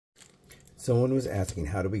Someone was asking,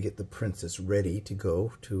 how do we get the princess ready to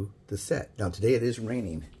go to the set? Now, today it is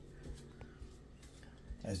raining,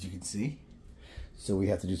 as you can see. So we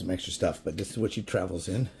have to do some extra stuff, but this is what she travels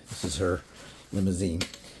in. This is her limousine.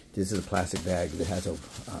 This is a plastic bag that has a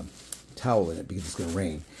towel in it because it's going to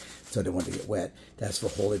rain. So I don't want it to get wet. That's for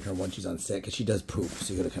holding her when she's on set, because she does poop.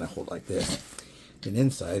 So you got to kind of hold like this. Then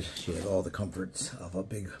inside, she has all the comforts of a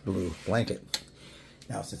big blue blanket.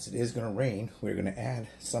 Now, since it is going to rain, we're going to add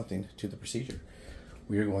something to the procedure.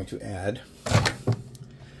 We are going to add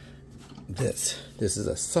this. This is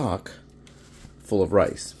a sock full of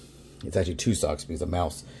rice. It's actually 2 socks because a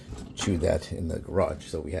mouse chewed that in the garage,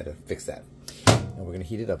 so we had to fix that. And we're going to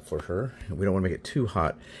heat it up for her. We don't want to make it too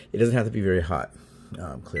hot. It doesn't have to be very hot.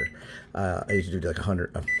 Clear. I usually do like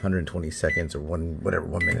 120 seconds or 1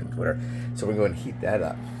 minute, whatever. So we're going to heat that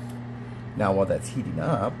up. Now, while that's heating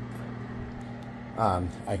up,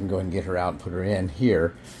 I can go ahead and get her out and put her in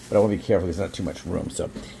here, but I want to be careful. There's not too much room,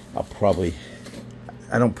 so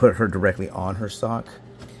I don't put her directly on her sock.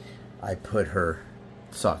 I put her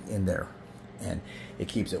sock in there, and it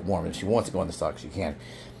keeps it warm. If she wants to go on the sock, she can.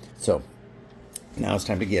 So now it's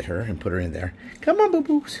time to get her and put her in there. Come on,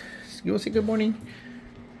 boo-boos. You want to say good morning?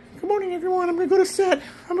 Good morning, everyone. I'm going to go to set.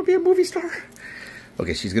 I'm going to be a movie star.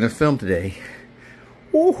 Okay, she's going to film today.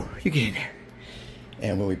 Oh, you get in there.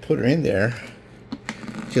 And when we put her in there,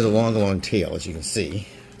 she has a long tail, as you can see.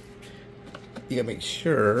 You gotta make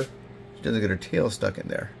sure she doesn't get her tail stuck in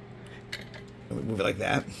there. And we move it like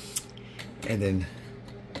that. And then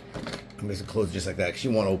I'm just gonna close it just like that. She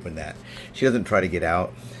won't open that. She doesn't try to get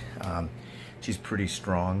out. She's pretty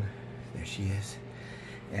strong. There she is.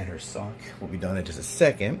 And her sock will be done in just a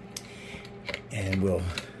second. And we'll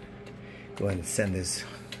go ahead and send this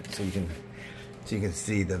so you can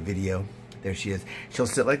see the video. There she is. She'll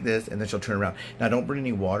sit like this, and then she'll turn around. Now, don't bring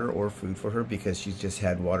any water or food for her because she's just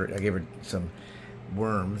had water. I gave her some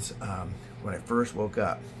worms when I first woke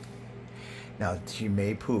up. Now, she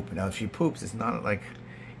may poop. Now, if she poops, it's not like,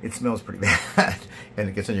 it smells pretty bad. And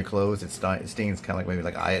it gets on your clothes. It stains kind of like maybe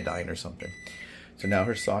like iodine or something. So now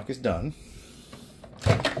her sock is done.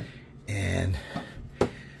 And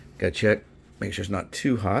gotta check, make sure it's not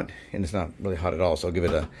too hot. And it's not really hot at all, so I'll give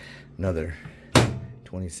it another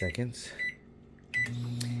 20 seconds.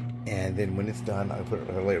 And then when it's done, I'll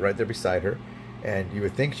lay it right there beside her. And you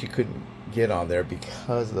would think she couldn't get on there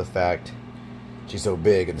because of the fact she's so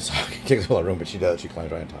big and the sock takes a lot of room, but she does. She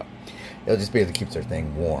climbs right on top. It'll just basically keeps her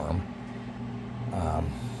thing warm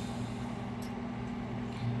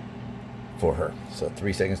for her. So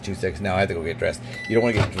 3 seconds, 2 seconds. Now I have to go get dressed. You don't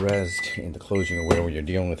want to get dressed in the clothes you're going to wear when you're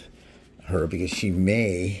dealing with her because she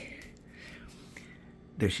may,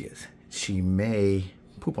 there she is, she may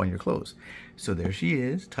poop on your clothes. So there she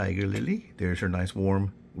is, Tiger Lily. There's her nice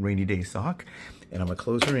warm rainy day sock. And I'm gonna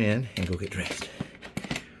close her in and go get dressed.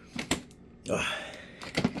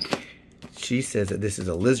 She says that this is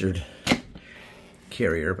a lizard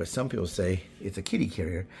carrier, but some people say it's a kitty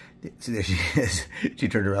carrier. See, there she is. She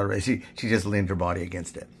turned around already. She just leaned her body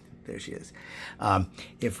against it. There she is.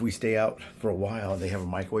 If we stay out for a while, they have a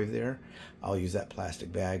microwave there. I'll use that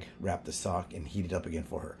plastic bag, wrap the sock, and heat it up again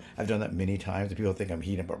for her. I've done that many times. If people think I'm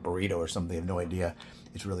heating up a burrito or something, they have no idea.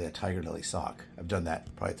 It's really a Tiger Lily sock. I've done that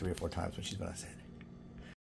probably 3 or 4 times when she's been on set.